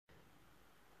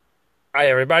Hi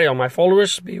everybody, all my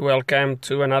followers, be welcome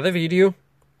to another video,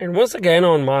 and once again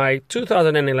on my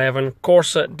 2011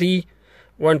 Corsa D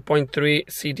 1.3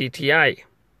 CDTI.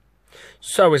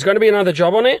 So it's going to be another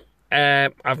job on it.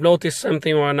 I've noticed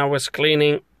something when I was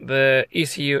cleaning the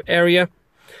ECU area.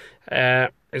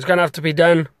 It's going to have to be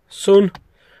done soon,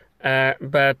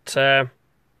 but I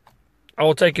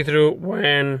will take you through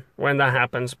when that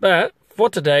happens. But for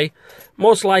today,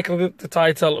 most likely the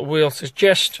title will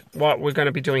suggest what we're going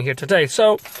to be doing here today.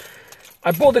 So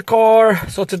I bought the car.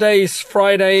 So today is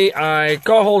Friday. I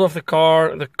got hold of the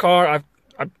car.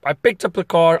 I picked up the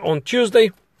car on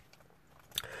Tuesday,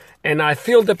 and I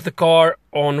filled up the car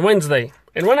on Wednesday.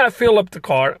 And when I filled up the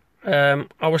car,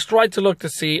 I was trying to look to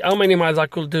see how many miles I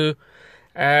could do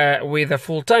with a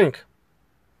full tank.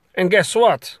 And guess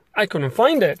what? I couldn't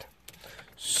find it.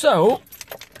 So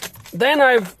then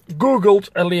I've Googled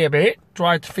a little bit,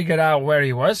 tried to figure out where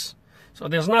he was. So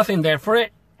there's nothing there for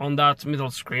it on that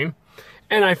middle screen.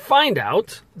 And I find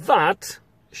out that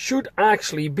should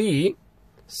actually be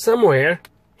somewhere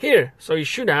here. So you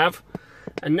should have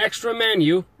an extra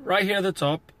menu right here at the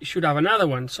top. You should have another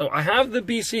one. So I have the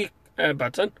BC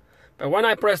button, but when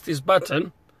I press this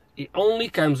button, it only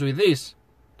comes with this.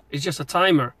 It's just a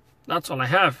timer. That's all I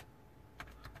have.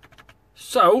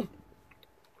 So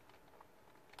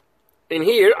in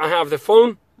here I have the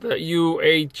phone, the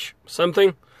UH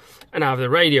something, and I have the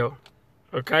radio.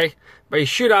 Okay, but you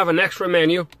should have an extra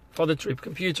menu for the trip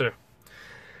computer.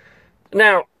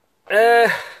 Now I'm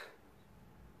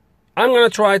gonna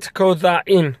try to code that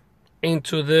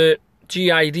into the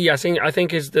GID. I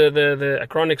think is the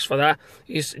acronyms for that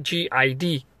is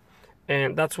GID,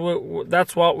 and that's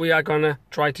what we are gonna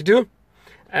try to do.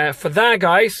 For that,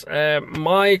 guys,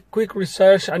 my quick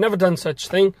research, I never done such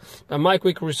thing, but my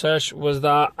quick research was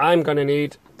that I'm gonna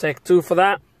need Tech2 for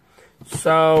that.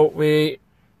 So we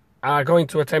are going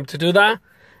to attempt to do that.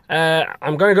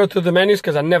 I'm gonna go through the menus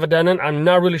because I've never done it. I'm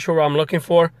not really sure what I'm looking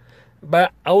for,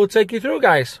 but I will take you through,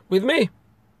 guys, with me.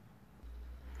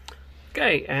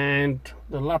 Okay, and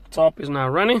the laptop is now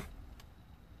running.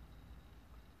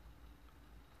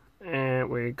 And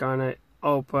we're gonna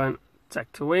open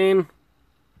Tech2 in.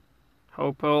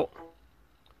 Opel.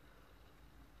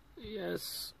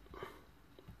 Yes.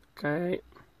 Okay.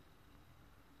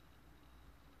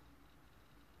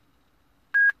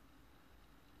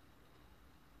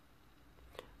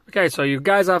 Okay, so you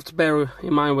guys have to bear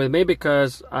in mind with me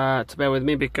because I've never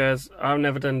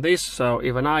done this, so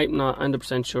even I'm not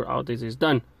 100% sure how this is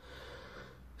done.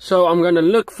 So I'm gonna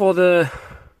look for the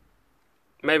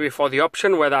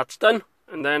option where that's done,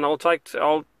 and then I will try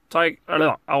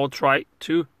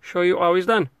to show you how it's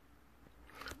done.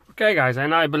 Okay, guys,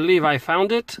 and I believe I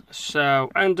found it. So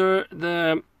under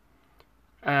the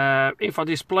info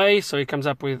display, so it comes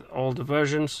up with all the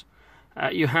versions.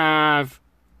 You have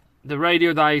the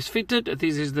radio that is fitted.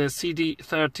 This is the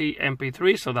CD30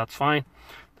 MP3, so that's fine.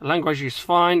 The language is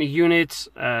fine. Units,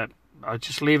 I'll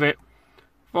just leave it.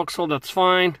 Vauxhall, that's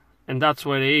fine, and that's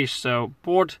where it is. So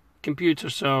board, computer,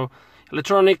 so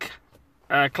electronic.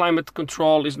 Climate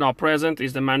control is not present,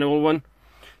 is the manual one.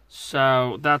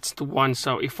 So that's the one.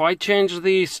 So if I change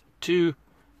this to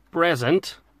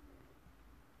present,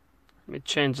 let me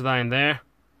change that in there.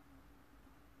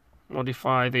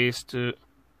 Modify this to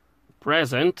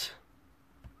present.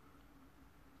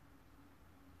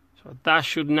 So that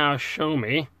should now show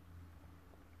me.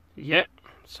 Yeah.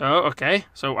 So, okay.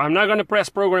 So I'm not going to press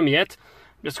program yet.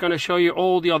 I'm just going to show you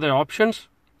all the other options.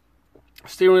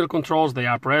 Steering wheel controls, they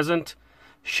are present.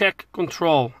 Check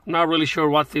control, not really sure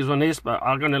what this one is, but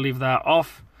I'm gonna leave that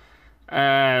off.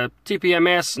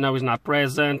 TPMS, no, is not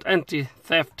present.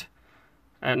 Anti-theft,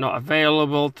 not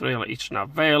available. Trailer hitch, not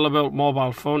available.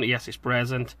 Mobile phone, yes, it's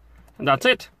present, and that's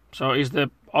it. So is the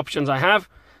options I have.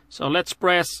 So let's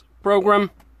press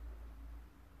program.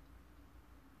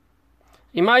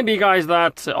 It might be, guys,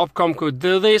 that Opcom could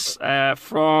do this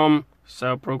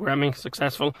so programming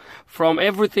successful. From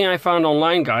everything I found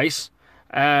online, guys,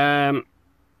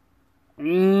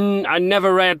 I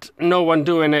never read no one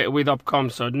doing it with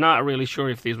Opcom, so not really sure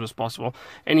if this was possible.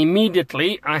 And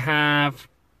immediately I have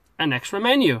an extra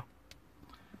menu.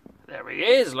 There he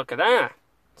is, look at that.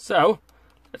 So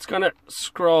it's gonna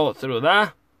scroll through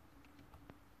that.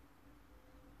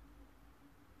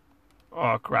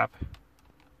 Oh crap.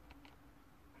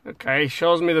 Okay,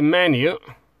 shows me the menu.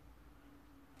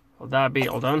 Will that be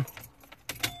all done?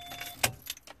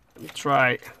 Let me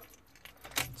try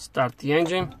start the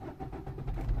engine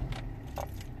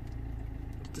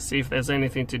to see if there's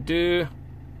anything to do.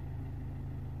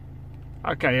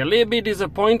 Okay, a little bit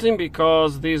disappointing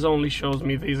because this only shows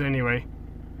me this anyway.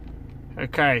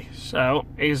 Okay, so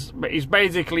it's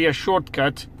basically a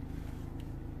shortcut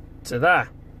to that.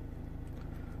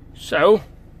 So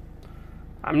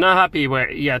I'm not happy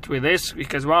yet with this,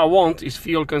 because what I want is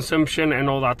fuel consumption and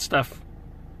all that stuff.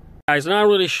 Guys, not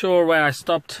really sure where I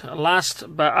stopped last,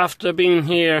 but after being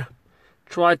here,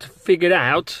 try to figure it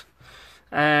out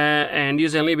and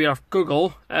using a little bit of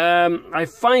Google, I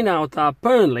find out that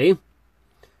apparently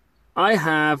I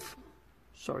have,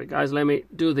 sorry guys, let me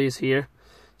do this here.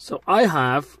 So I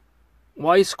have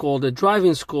what is called the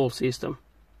driving school system.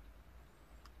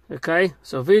 Okay,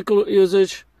 so vehicle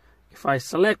usage, if I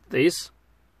select this,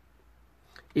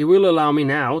 it will allow me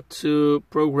now to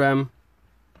program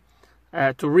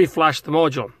to reflash the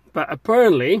module. But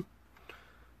apparently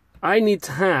I need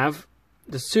to have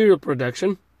the serial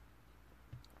production.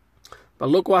 But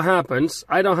look what happens,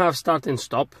 I don't have start and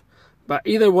stop, but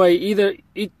either way,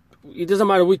 it doesn't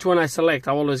matter which one I select,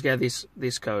 I always get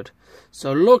this code.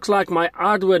 So it looks like my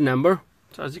hardware number,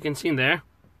 so as you can see in there,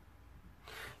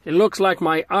 it looks like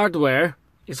my hardware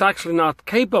is actually not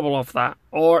capable of that,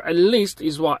 or at least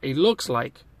is what it looks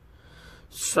like.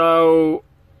 So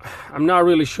I'm not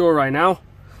really sure right now.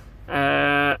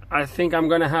 I think I'm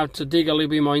gonna have to dig a little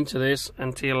bit more into this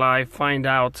until I find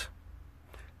out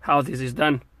how this is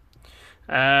done.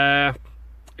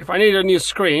 If I need a new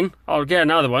screen, I'll get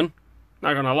another one,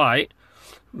 not gonna lie,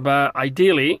 but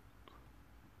ideally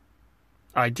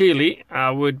I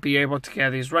would be able to get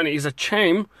this running. It's a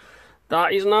shame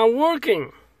that is not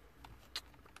working.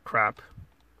 Crap.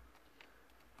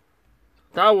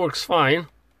 That works fine,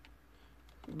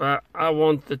 but I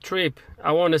want the trip,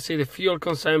 I want to see the fuel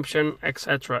consumption,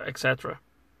 etc, etc.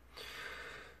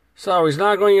 So it's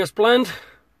not going as planned.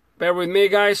 Bear with me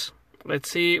guys, let's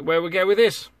see where we get with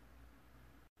this.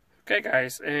 Okay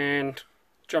guys, and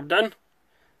job done.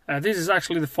 This is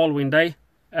actually the following day.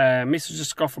 Mr.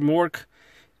 just got from work,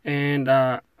 and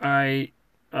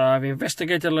I've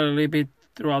investigated a little bit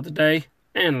throughout the day,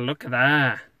 and look at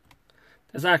that.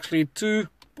 There's actually two,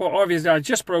 well obviously I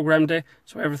just programmed it,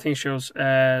 so everything shows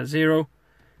 0.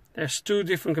 There's 2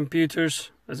 different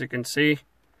computers, as you can see,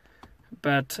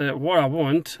 but what I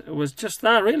want was just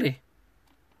that really.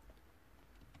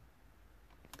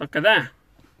 Look at that.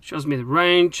 Shows me the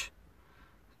range,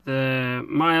 the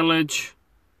mileage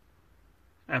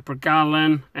per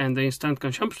gallon, and the instant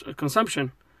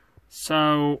consumption.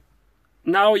 So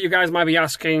now you guys might be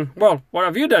asking, well, what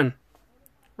have you done?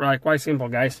 Right, quite simple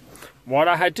guys. What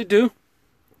I had to do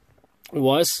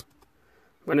was,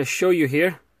 I'm going to show you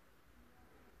here,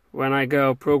 when I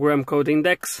go program code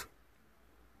index.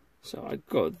 So I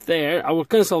go there, I will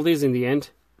cancel this in the end.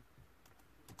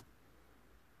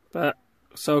 But,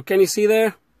 so can you see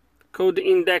there? Code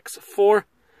index 4.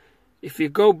 If you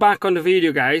go back on the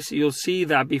video guys, you'll see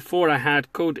that before I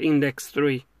had code index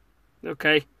 3.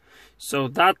 Okay, so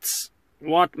that's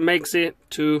what makes it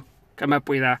to come up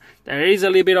with that. There is a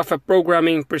little bit of a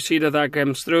programming procedure that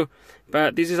comes through,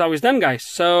 but this is how it's done guys.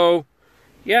 So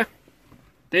yeah,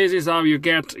 this is how you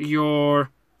get your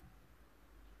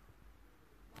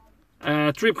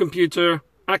trip computer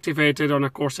activated on a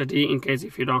Corsa D, in case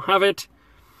if you don't have it.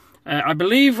 I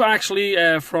believe actually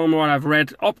from what I've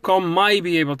read, Opcom might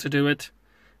be able to do it,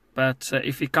 but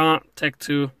if you can't,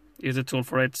 Tech2 is a tool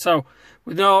for it. So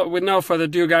with no further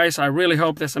ado guys, I really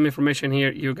hope there's some information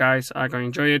here you guys are going to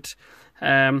enjoy it.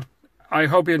 I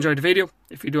hope you enjoyed the video.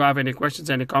 If you do have any questions,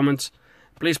 any comments,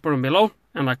 please put them below,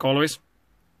 and like always,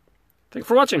 thanks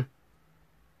for watching.